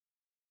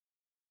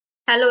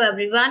Hello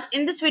everyone.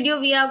 In this video,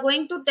 we are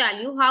going to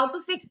tell you how to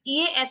fix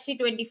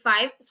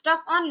EAFC25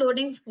 stuck on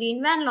loading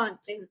screen when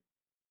launching.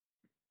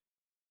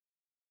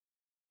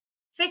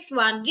 Fix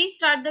 1.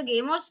 Restart the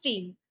game or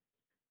Steam.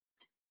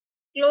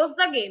 Close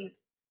the game.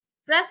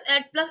 Press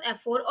Alt plus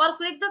F4 or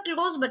click the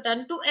close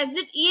button to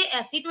exit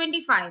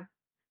EAFC25.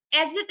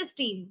 Exit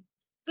Steam.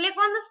 Click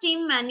on the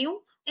Steam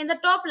menu in the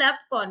top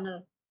left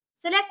corner.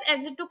 Select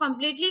Exit to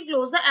completely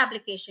close the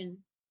application.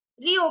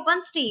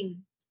 Reopen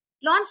Steam.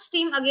 Launch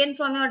Steam again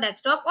from your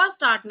desktop or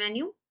Start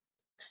menu.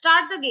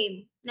 Start the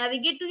game.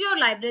 Navigate to your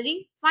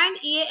library, find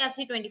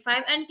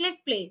EAFC25 and click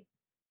play.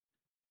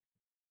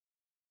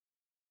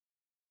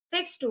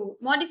 Fix 2.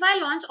 Modify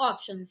launch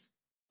options.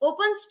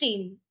 Open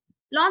Steam.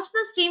 Launch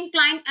the Steam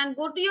client and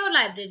go to your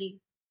library.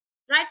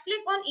 Right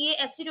click on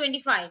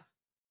EAFC25.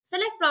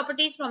 Select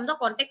properties from the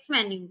context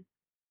menu.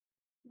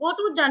 Go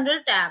to General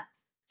tab.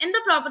 In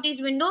the properties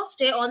window,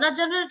 stay on the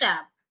General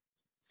tab.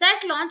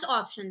 Set launch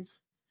options.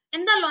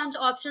 In the launch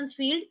options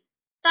field,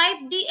 type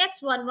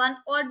DX11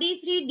 or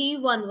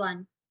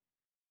D3D11.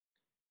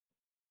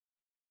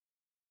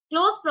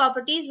 Close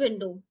properties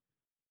window.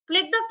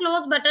 Click the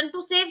close button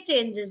to save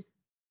changes.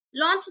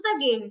 Launch the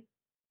game.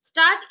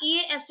 Start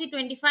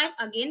EAFC25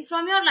 again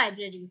from your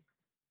library.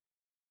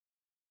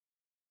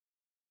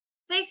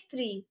 Fix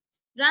 3.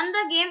 Run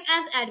the game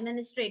as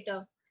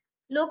administrator.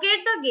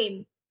 Locate the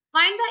game.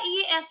 Find the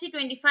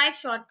EAFC25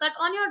 shortcut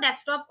on your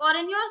desktop or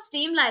in your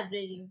Steam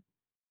library.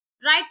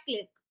 Right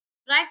click.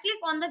 Right click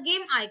on the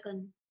game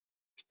icon.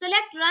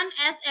 Select Run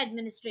as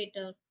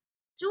administrator.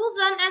 Choose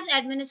Run as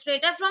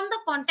administrator from the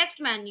context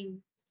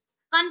menu.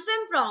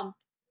 Confirm prompt.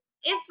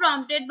 If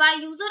prompted by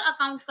user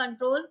account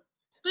control,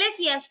 click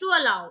Yes to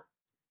allow.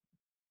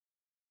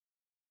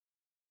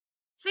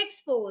 Fix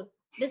 4.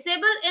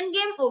 Disable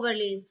in-game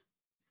overlays.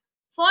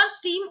 For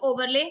Steam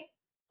overlay,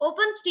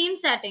 open Steam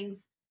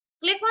settings.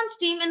 Click on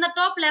Steam in the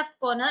top left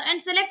corner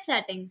and select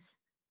Settings.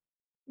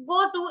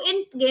 Go to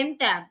In-Game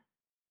tab.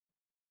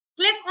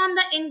 Click on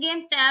the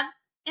In-Game tab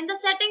in the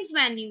Settings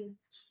menu.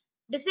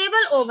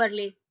 Disable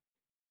overlay.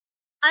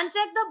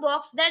 Uncheck the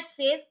box that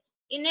says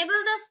Enable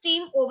the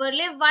Steam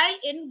overlay while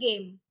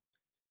in-game.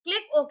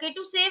 Click OK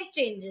to save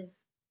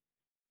changes.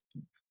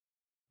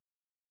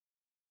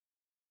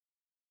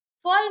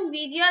 For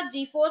NVIDIA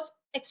GeForce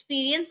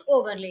Experience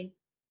overlay.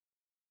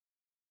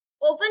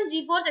 Open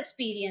GeForce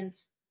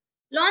Experience.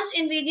 Launch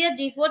NVIDIA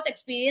GeForce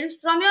Experience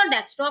from your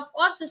desktop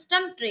or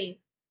system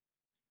tray.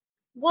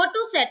 Go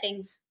to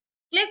Settings.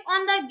 Click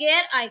on the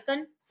gear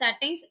icon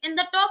Settings in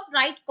the top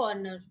right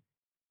corner.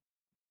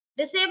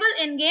 Disable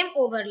in-game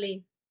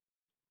overlay.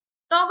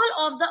 Toggle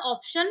off the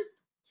option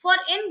for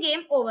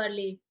in-game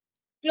overlay.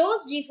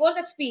 Close GeForce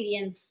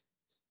Experience.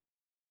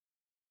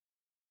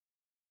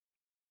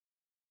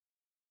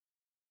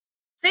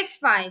 Fix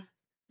 5.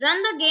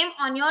 Run the game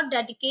on your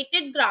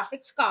dedicated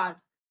graphics card.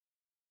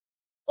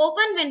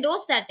 Open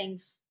Windows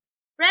Settings.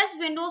 Press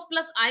Windows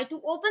plus I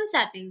to open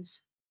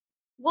Settings.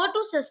 Go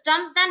to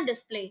System, then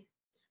Display.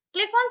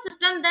 Click on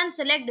System, then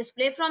select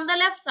Display from the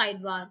left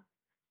sidebar.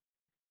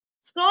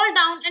 Scroll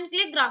down and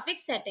click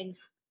Graphics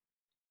Settings.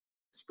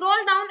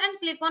 Scroll down and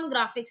click on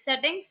Graphics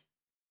Settings.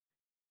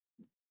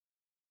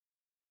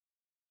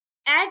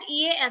 Add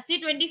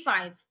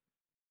EAFC25.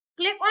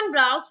 Click on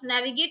Browse,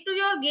 navigate to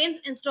your game's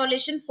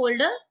installation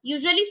folder,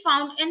 usually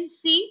found in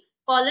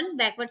C:/program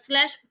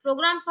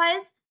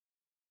files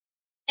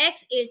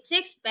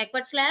x86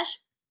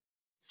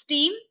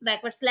 Steam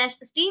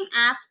 /Steam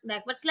apps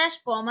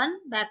 /common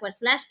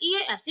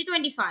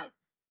EAFC25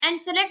 and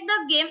select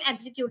the game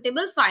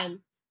executable file,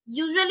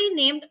 usually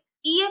named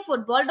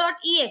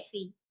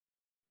eafootball.exe.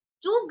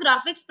 Choose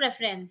graphics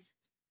preference.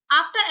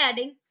 After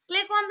adding,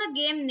 click on the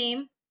game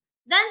name,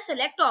 then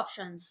select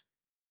options.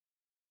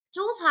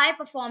 Choose high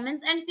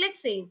performance and click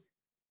save.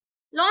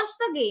 Launch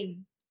the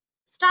game.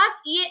 Start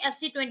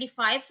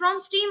EAFC25 from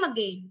Steam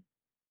again.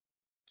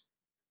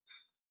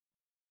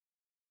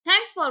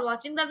 Thanks for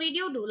watching the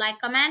video. Do like,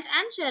 comment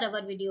and share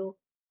our video.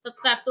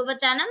 Subscribe to our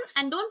channel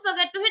and don't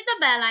forget to hit the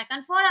bell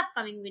icon for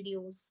upcoming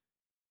videos.